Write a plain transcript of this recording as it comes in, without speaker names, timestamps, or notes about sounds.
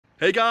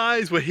Hey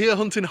guys, we're here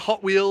hunting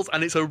Hot Wheels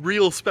and it's a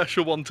real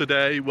special one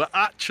today. We're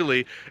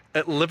actually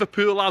at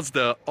Liverpool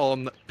Asda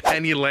on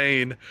Penny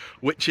Lane,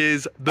 which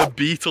is the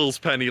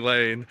Beatles Penny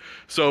Lane.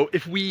 So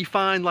if we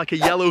find like a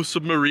yellow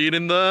submarine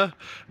in there,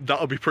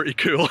 that'll be pretty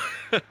cool.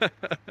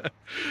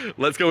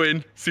 Let's go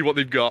in, see what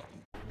they've got.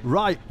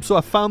 Right, so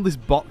I found this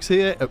box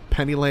here at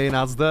Penny Lane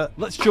Asda.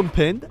 Let's jump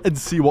in and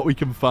see what we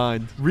can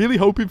find. Really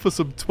hoping for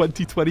some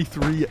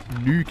 2023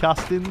 new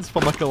castings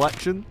for my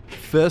collection.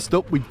 First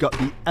up, we've got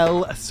the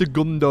El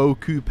Segundo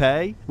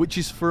Coupe, which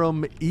is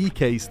from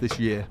E-Case this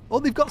year. Oh,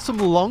 they've got some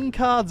long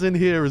cards in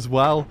here as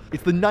well.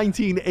 It's the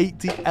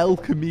 1980 El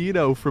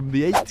Camino from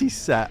the 80s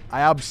set.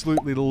 I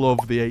absolutely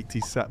love the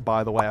 80s set,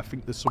 by the way. I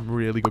think there's some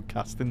really good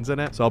castings in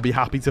it, so I'll be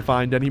happy to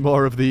find any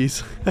more of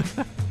these.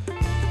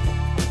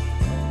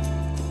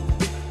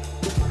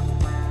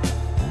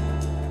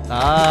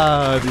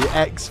 Ah, the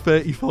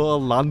X34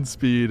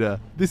 Landspeeder.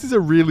 This is a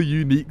really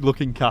unique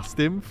looking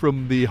casting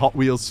from the Hot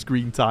Wheels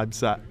Screen Time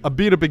set. I'm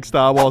being a big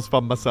Star Wars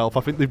fan myself.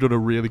 I think they've done a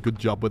really good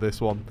job with this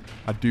one.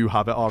 I do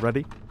have it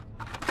already.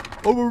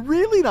 Oh, a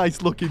really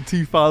nice looking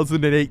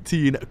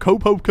 2018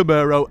 Copo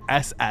Camaro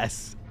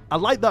SS. I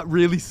like that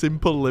really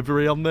simple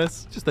livery on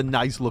this. Just a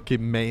nice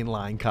looking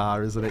mainline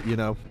car, isn't it, you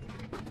know?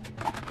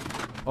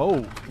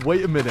 Oh,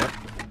 wait a minute.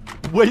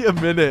 Wait a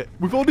minute.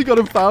 We've only gone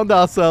and found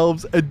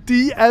ourselves a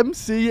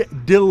DMC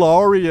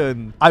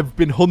DeLorean. I've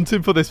been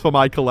hunting for this for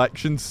my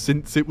collection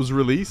since it was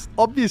released.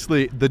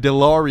 Obviously, the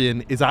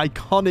DeLorean is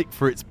iconic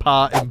for its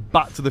part in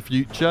Back to the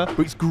Future, but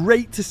it's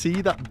great to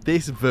see that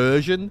this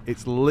version,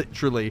 it's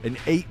literally an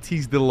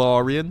 80s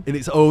DeLorean in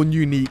its own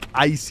unique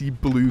icy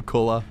blue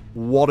color.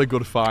 What a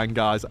good find,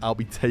 guys. I'll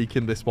be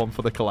taking this one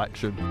for the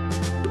collection.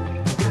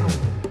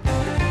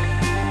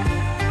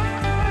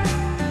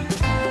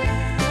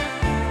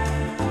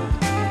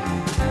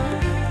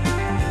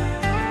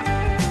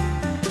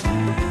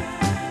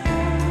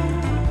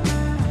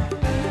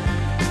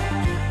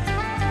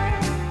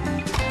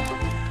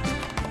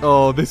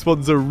 Oh, this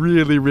one's a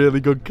really, really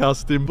good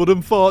casting, but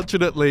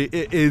unfortunately,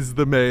 it is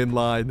the main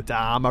line.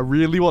 Damn, I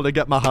really want to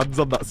get my hands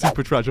on that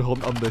super treasure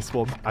hunt on this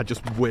one. I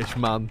just wish,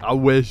 man. I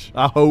wish,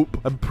 I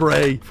hope, and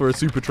pray for a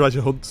super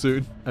treasure hunt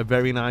soon. A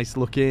very nice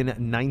looking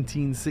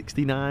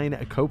 1969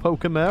 Copo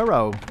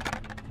Camaro.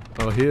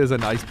 Oh, here's a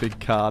nice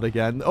big card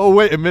again. Oh,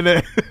 wait a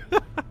minute.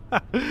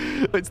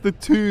 It's the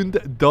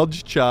tuned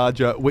Dodge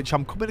Charger, which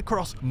I'm coming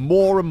across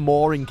more and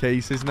more in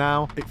cases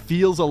now. It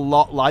feels a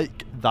lot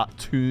like that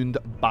tuned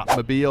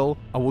Batmobile.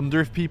 I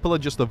wonder if people are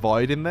just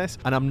avoiding this,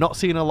 and I'm not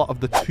seeing a lot of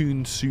the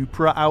tuned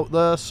Supra out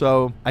there,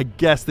 so I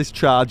guess this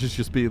Charger's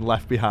just being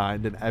left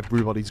behind and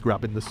everybody's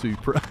grabbing the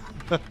Supra.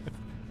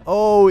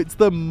 Oh, it's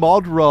the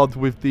Mod Rod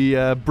with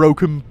the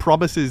Broken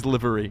Promises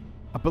livery.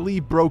 I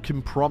believe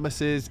Broken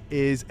Promises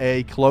is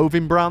a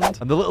clothing brand,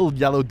 and the little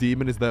yellow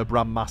demon is their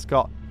brand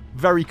mascot.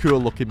 Very cool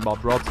looking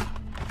mod rod.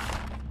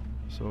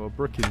 So,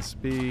 bricking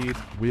speed,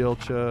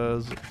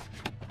 wheelchairs,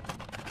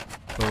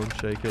 bone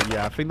shaker.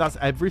 Yeah, I think that's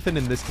everything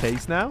in this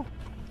case now.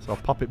 So I'll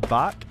pop it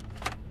back.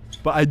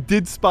 But I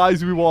did spy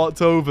as we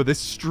walked over this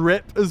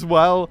strip as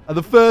well. And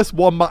the first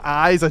one my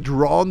eyes are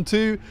drawn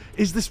to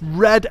is this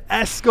red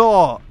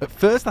Escort. At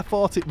first I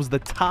thought it was the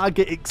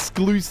Target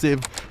exclusive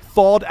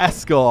Ford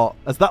Escort,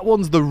 as that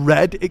one's the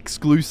red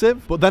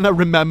exclusive. But then I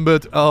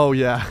remembered, oh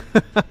yeah,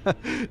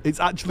 it's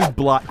actually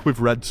black with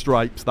red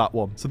stripes, that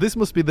one. So this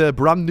must be the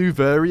brand new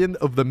variant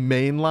of the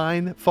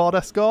mainline Ford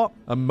Escort.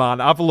 And man,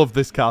 I've loved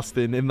this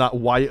casting in that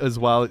white as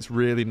well. It's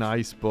really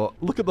nice,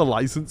 but look at the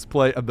license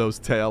plate and those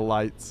tail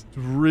lights. It's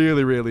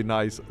really, really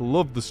nice.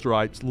 Love the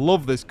stripes,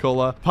 love this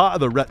color. Part of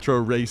the Retro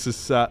Racers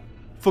set.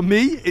 For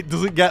me, it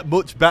doesn't get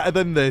much better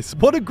than this.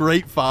 What a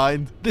great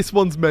find. This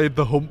one's made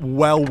the hunt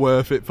well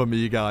worth it for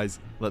me, guys.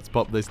 Let's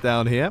pop this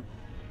down here.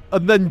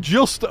 And then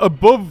just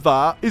above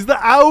that is the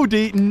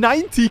Audi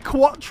 90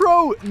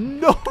 Quattro.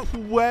 No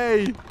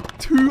way.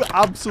 Two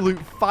absolute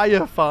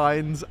fire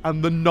finds,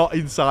 and they're not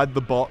inside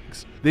the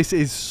box. This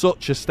is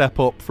such a step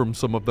up from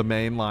some of the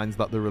main lines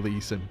that they're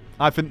releasing.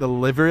 I think the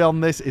livery on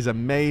this is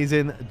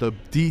amazing. The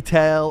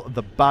detail,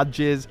 the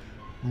badges.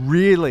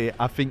 Really,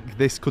 I think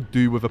this could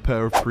do with a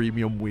pair of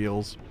premium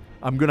wheels.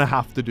 I'm going to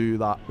have to do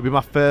that. It'll be my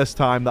first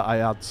time that I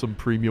add some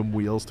premium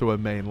wheels to a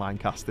mainline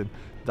casting.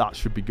 That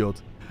should be good.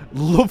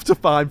 Love to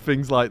find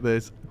things like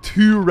this.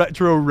 Two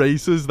retro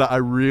racers that I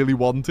really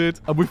wanted,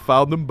 and we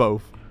found them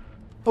both.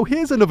 Oh,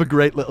 here's another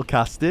great little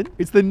casting.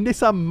 It's the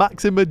Nissan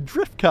Maxima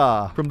drift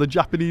car from the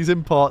Japanese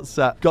import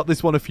set. Got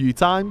this one a few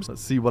times.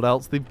 Let's see what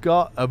else they've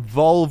got. A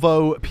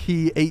Volvo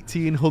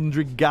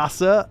P1800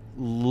 Gasser.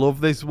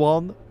 Love this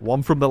one.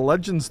 One from the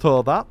Legends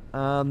Tour, that.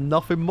 And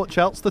nothing much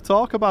else to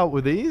talk about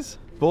with these.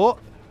 But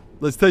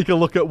let's take a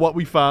look at what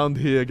we found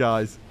here,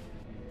 guys.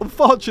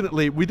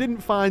 Unfortunately, we didn't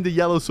find a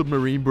yellow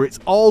submarine, but it's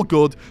all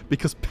good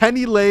because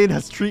Penny Lane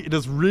has treated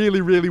us really,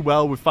 really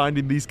well with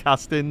finding these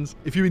castings.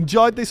 If you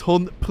enjoyed this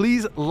hunt,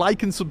 please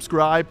like and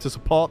subscribe to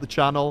support the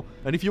channel.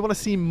 And if you want to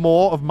see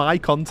more of my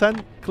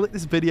content, click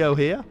this video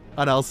here,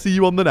 and I'll see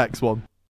you on the next one.